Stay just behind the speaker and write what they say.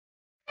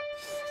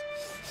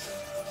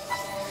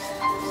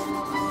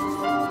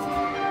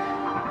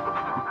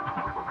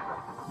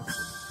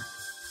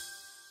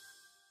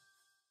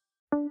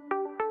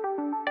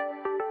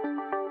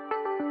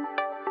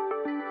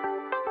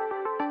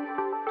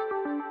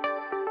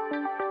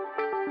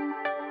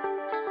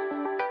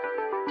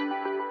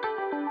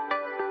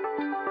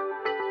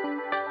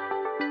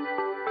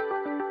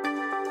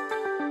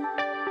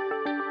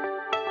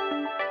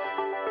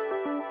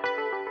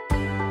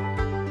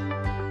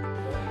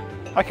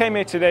I came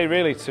here today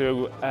really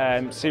to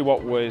see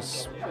what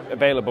was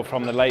available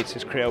from the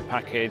latest Creo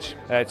package,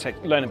 to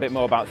learn a bit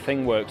more about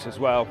Thingworx as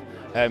well.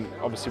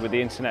 Obviously with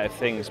the Internet of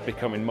Things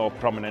becoming more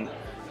prominent,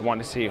 I want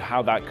to see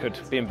how that could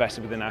be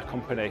invested within our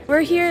company.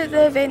 We're here at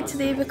the event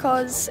today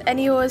because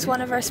INNEO is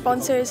one of our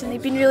sponsors and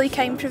they've been really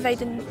kind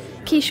providing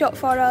KeyShot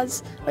for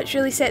us, which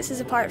really sets us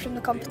apart from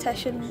the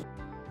competition.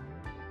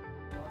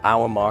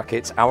 Our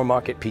market,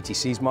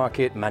 PTC's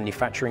market,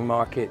 manufacturing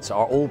markets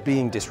are all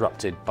being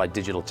disrupted by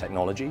digital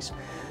technologies.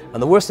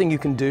 And the worst thing you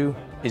can do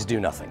is do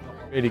nothing.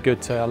 Really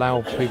good to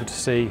allow people to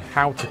see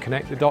how to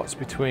connect the dots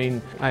between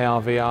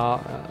AR,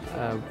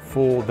 VR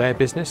for their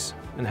business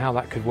and how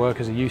that could work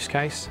as a use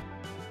case.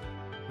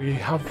 We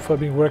have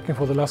been working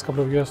for the last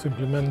couple of years to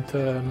implement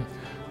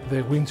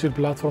the Windchill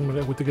platform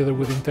together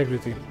with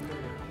Integrity.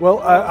 Well,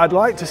 I'd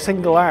like to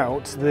single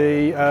out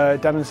the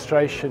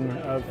demonstration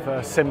of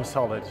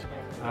SimSolid.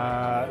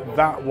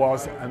 That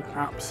was an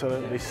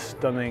absolutely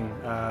stunning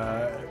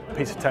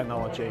piece of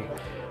technology.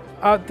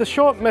 The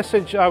short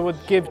message I would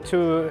give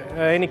to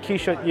any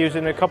KeyShot user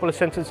in a couple of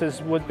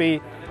sentences would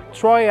be: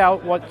 try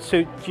out what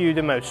suits you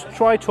the most.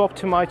 Try to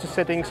optimize the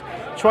settings.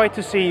 Try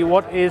to see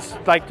what is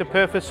like the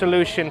perfect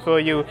solution for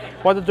you.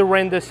 What are the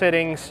render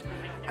settings?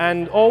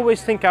 And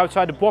always think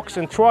outside the box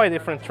and try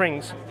different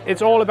things.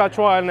 It's all about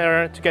trial and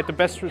error to get the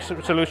best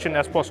solution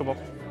as possible.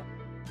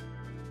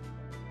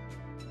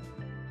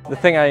 The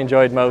thing I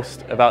enjoyed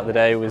most about the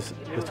day was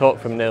the talk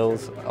from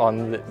Niels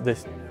on the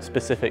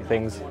specific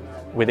things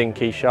within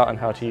KeyShot and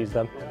how to use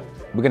them.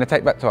 We're going to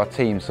take back to our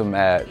team some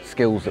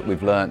skills that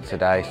we've learnt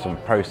today, some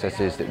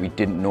processes that we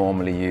didn't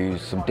normally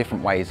use, some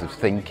different ways of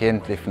thinking,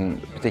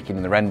 particularly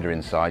in the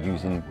rendering side,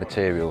 using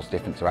materials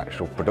different to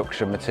actual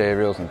production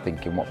materials and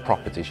thinking what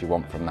properties you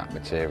want from that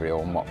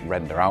material and what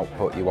render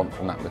output you want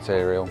from that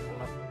material.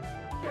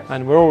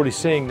 And we're already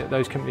seeing that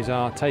those companies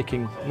are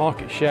taking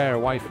market share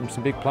away from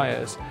some big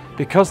players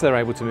because they're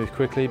able to move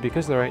quickly,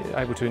 because they're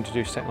able to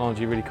introduce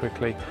technology really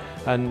quickly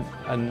and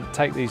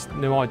take these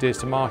new ideas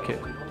to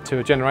market to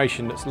a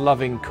generation that's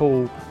loving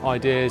cool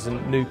ideas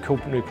and cool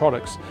new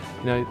products.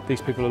 You know,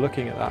 these people are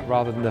looking at that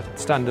rather than the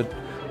standard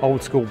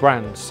old school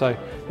brands. So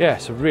yeah,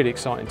 it's a really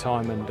exciting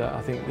time, and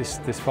I think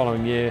this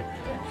following year,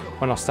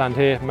 when I stand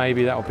here,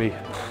 maybe that'll be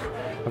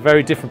a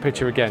very different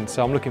picture again.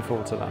 So I'm looking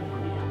forward to that.